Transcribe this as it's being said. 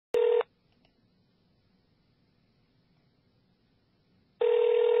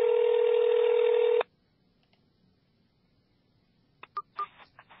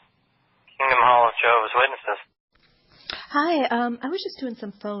Hi, I was just doing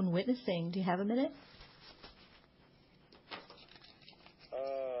some phone witnessing. Do you have a minute?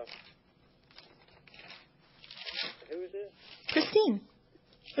 Who is it? Christine.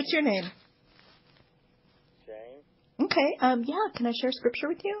 What's your name? Jane. Okay, yeah, can I share scripture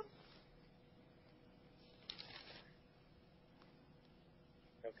with you?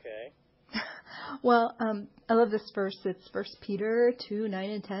 Okay. Well, I love this verse. It's 1 Peter 2, 9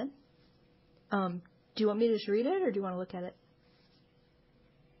 and 10. Do you want me to just read it, or do you want to look at it?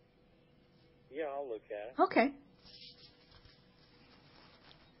 Yeah, I'll look at it. Okay.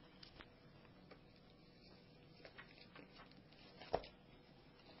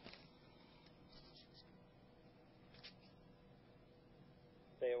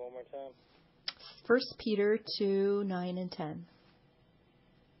 Say it one more time. 1 Peter 2, 9 and 10.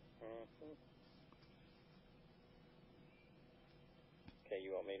 Mm-hmm. Okay,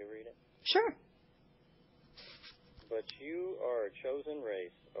 you want me to read it? Sure. But you are a chosen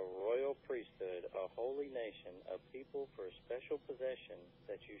race, a royal priesthood, a holy nation, a people for a special possession,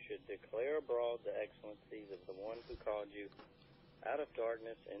 that you should declare abroad the excellencies of the one who called you out of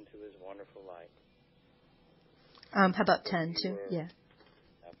darkness into his wonderful light. How about 10 too? Yeah.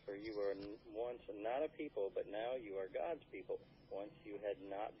 For you were once not a people, but now you are God's people. Once you had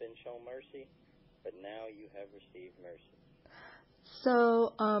not been shown mercy, but now you have received mercy.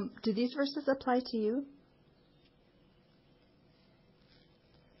 So, do these verses apply to you?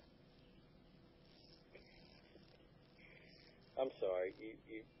 I'm sorry.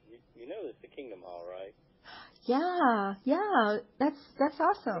 You know this is the Kingdom Hall, right? Yeah. That's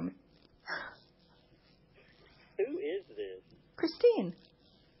awesome. Who is this? Christine.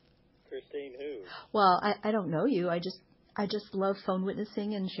 Christine who? Well, I don't know you. I just love phone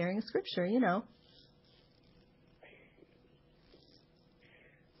witnessing and sharing scripture, you know.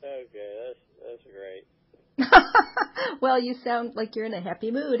 Okay, that's great. Well, you sound like you're in a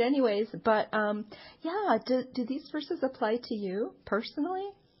happy mood anyways, but yeah, do these verses apply to you personally?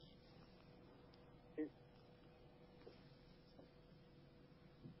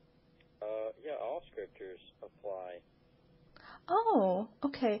 Yeah, all scriptures apply. Oh,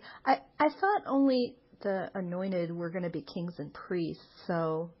 okay. I thought only the anointed were going to be kings and priests,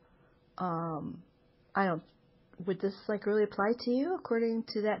 so I don't. Would this like really apply to you according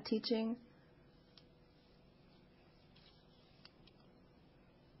to that teaching?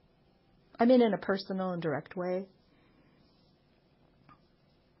 I mean, in a personal and direct way.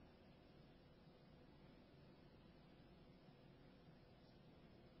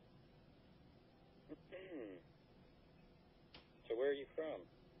 So where are you from?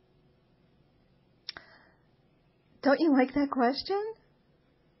 Don't you like that question?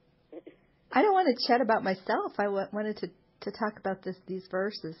 I don't want to chat about myself. I wanted to talk about these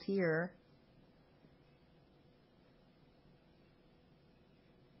verses here.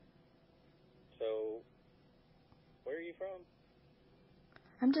 So where are you from?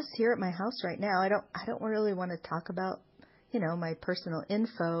 I'm just here at my house right now. I don't really want to talk about, my personal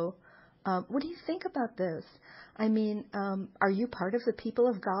info. What do you think about this? I mean, are you part of the people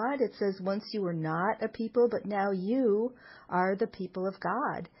of God? It says once you were not a people, but now you are the people of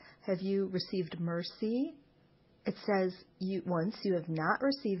God. Have you received mercy? It says once you have not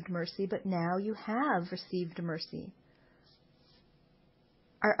received mercy, but now you have received mercy.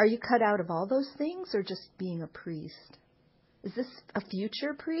 Are you cut out of all those things, or just being a priest? Is this a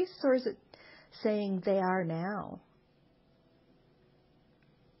future priest, or is it saying they are now?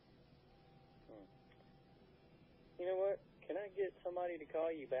 You know what? Can I get somebody to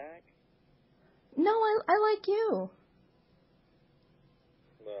call you back? No, I like you.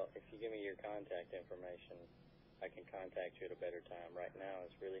 Well, if you give me your contact information, I can contact you at a better time. Right now,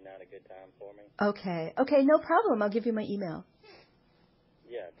 it's really not a good time for me. Okay, no problem. I'll give you my email.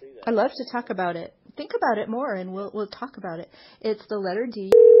 Yeah, do that. I'd love to talk about it. Think about it more, and we'll talk about it. It's the letter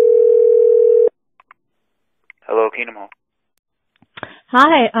D. Hello, Kingdom Hall.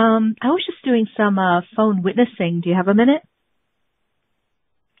 Hi, I was just doing some phone witnessing. Do you have a minute?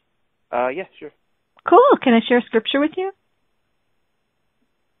 Yeah, sure. Cool. Can I share scripture with you?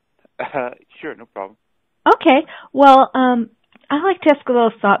 Sure, no problem. Okay. Well, I like to ask a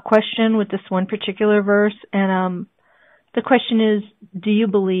little thought question with this one particular verse, and the question is, do you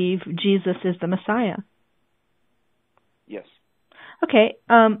believe Jesus is the Messiah? Yes. Okay.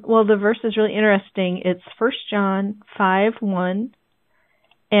 Well, the verse is really interesting. It's 1 John 5:1,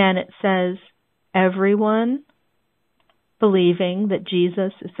 and it says, everyone believing that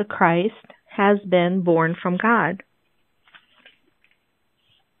Jesus is the Christ has been born from God.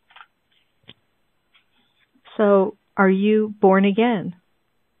 So, are you born again?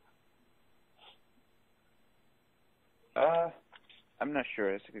 I'm not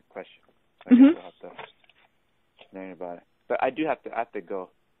sure. It's a good question. I Mm-hmm. guess we'll have to learn about it. But I have to go.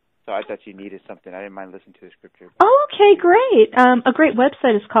 So I thought you needed something. I didn't mind listening to the scripture. Oh, okay, great. A great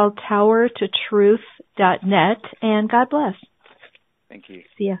website is called towertotruth.net, and God bless. Thank you.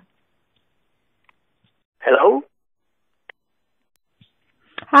 See ya. Hello?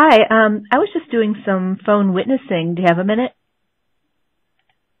 Hi, I was just doing some phone witnessing. Do you have a minute?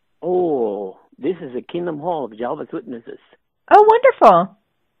 Oh, this is the Kingdom Hall of Jehovah's Witnesses. Oh, wonderful.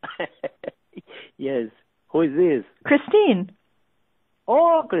 Yes. Who is this? Christine.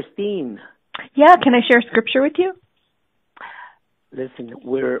 Oh, Christine. Yeah, can I share scripture with you? Listen,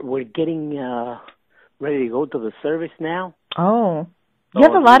 we're getting ready to go to the service now. Oh. You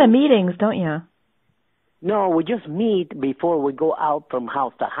have a lot of meetings, don't you? No, we just meet before we go out from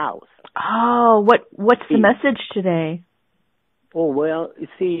house to house. Oh, what's the message today? Oh, well, you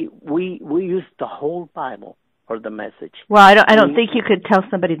see, we use the whole Bible for the message. Well, I don't think you could tell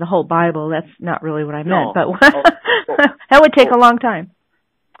somebody the whole Bible. That's not really what I meant, but that would take a long time.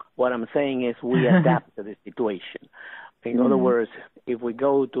 What I'm saying is we adapt to the situation. In other words, if we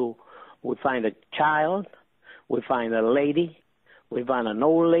find a child, we find a lady, we find an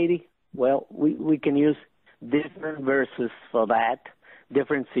old lady, well, we can use different verses for that,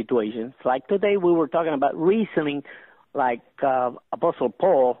 different situations. Like today we were talking about reasoning like Apostle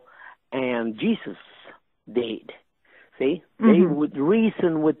Paul and Jesus did. See? They would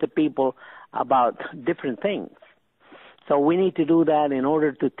reason with the people about different things. So we need to do that in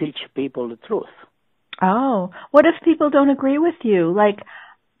order to teach people the truth. Oh, what if people don't agree with you? Like,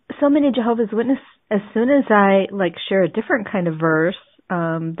 so many Jehovah's Witnesses, as soon as I, share a different kind of verse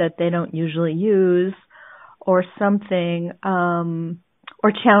that they don't usually use or something,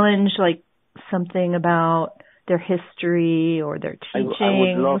 or challenge, something about their history or their teachings. I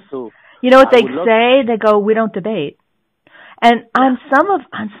would love to. You know what they say? They go, we don't debate. And on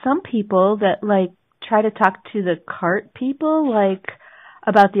some people that, try to talk to the CART people,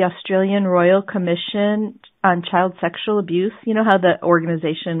 about the Australian Royal Commission on Child Sexual Abuse, you know how the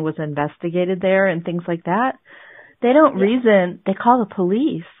organization was investigated there and things like that? They don't reason, they call the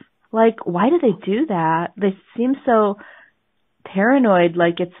police. Why do they do that? They seem so paranoid,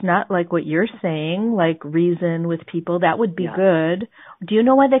 it's not like what you're saying, reason with people. That would be good. Do you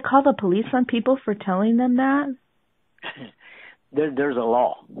know why they call the police on people for telling them that? There's a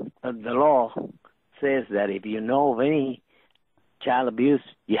law. The law says that if you know of any child abuse,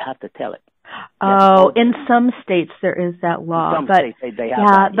 you have to tell it. Oh, in some states there is that law, some but states they have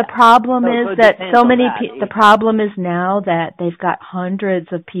that, the problem is that so many people. The It- problem is now that they've got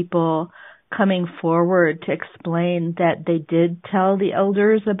hundreds of people coming forward to explain that they did tell the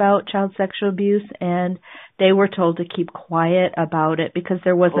elders about child sexual abuse, and they were told to keep quiet about it because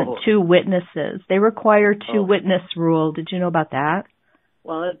there wasn't two witnesses. They require two witness rule. Did you know about that?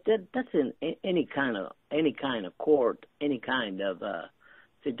 Well, that's in any kind of court, any kind of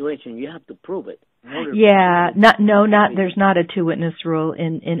situation. You have to prove it. Yeah, there's not a two witness rule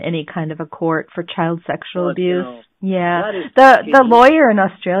in any kind of a court for child sexual abuse. The lawyer in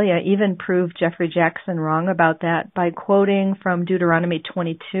Australia even proved Jeffrey Jackson wrong about that by quoting from Deuteronomy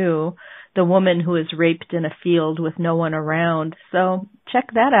 22, the woman who is raped in a field with no one around. So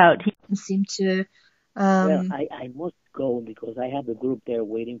check that out. He seemed to well, I must go because I have the group there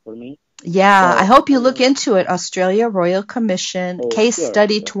waiting for me. Yeah, So, I hope you look into it. Australia Royal Commission, Case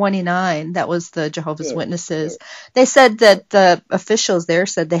Study 29. That was the Jehovah's Witnesses. They said that the officials there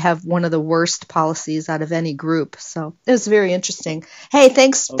said they have one of the worst policies out of any group. So it was very interesting. Hey,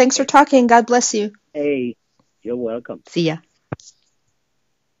 thanks for talking. God bless you. Hey, you're welcome. See ya.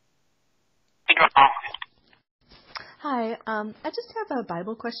 Hi, I just have a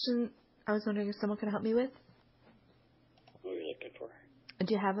Bible question I was wondering if someone could help me with. What are you looking for?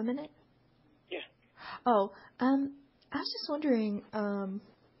 Do you have a minute? Yeah. Oh, I was just wondering,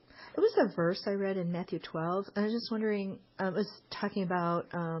 it was a verse I read in Matthew 12, and I was just wondering, it was talking about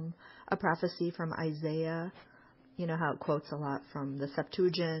a prophecy from Isaiah, you know how it quotes a lot from the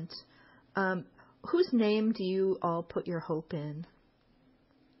Septuagint. Whose name do you all put your hope in?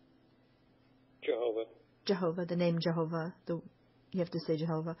 Jehovah, the name Jehovah. You have to say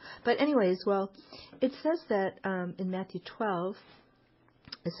Jehovah. But anyways, well, it says that in Matthew 12,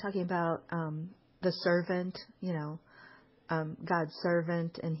 it's talking about the servant, God's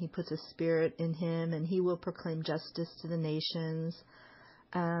servant, and he puts a spirit in him, and he will proclaim justice to the nations.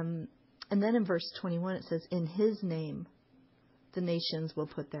 And then in verse 21, it says, in his name, the nations will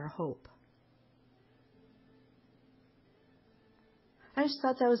put their hope. I just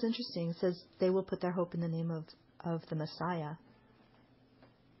thought that was interesting. It says they will put their hope in the name of the Messiah.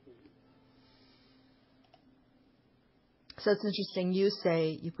 So it's interesting. You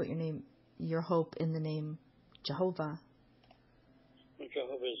say you put your hope in the name Jehovah. Well,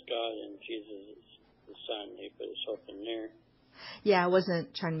 Jehovah is God and Jesus is the Son. They put his hope in there. Yeah, I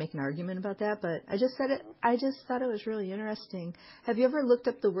wasn't trying to make an argument about that, but I just said it. I just thought it was really interesting. Have you ever looked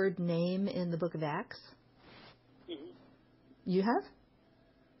up the word name in the book of Acts? Mm-hmm. You have?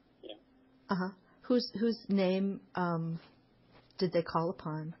 Yeah. Uh-huh. Whose name did they call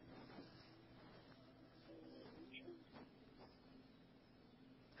upon?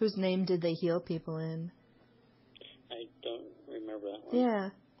 Whose name did they heal people in? I don't remember that one. Yeah.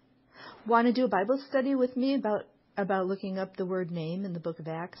 Want to do a Bible study with me about looking up the word name in the book of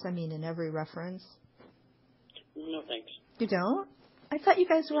Acts? I mean, in every reference. No, thanks. You don't? I thought you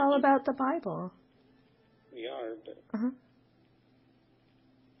guys were all about the Bible. We are, but... Uh-huh.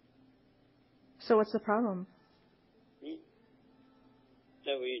 So what's the problem?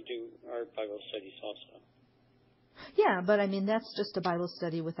 That we do our Bible studies also. Yeah, but I mean, that's just a Bible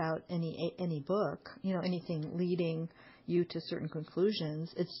study without any book, anything leading you to certain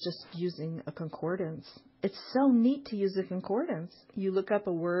conclusions. It's just using a concordance. It's so neat to use a concordance. You look up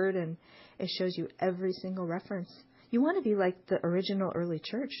a word and it shows you every single reference. You want to be like the original early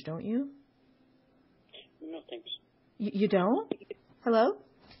church, don't you? No, thanks. You don't? Hello?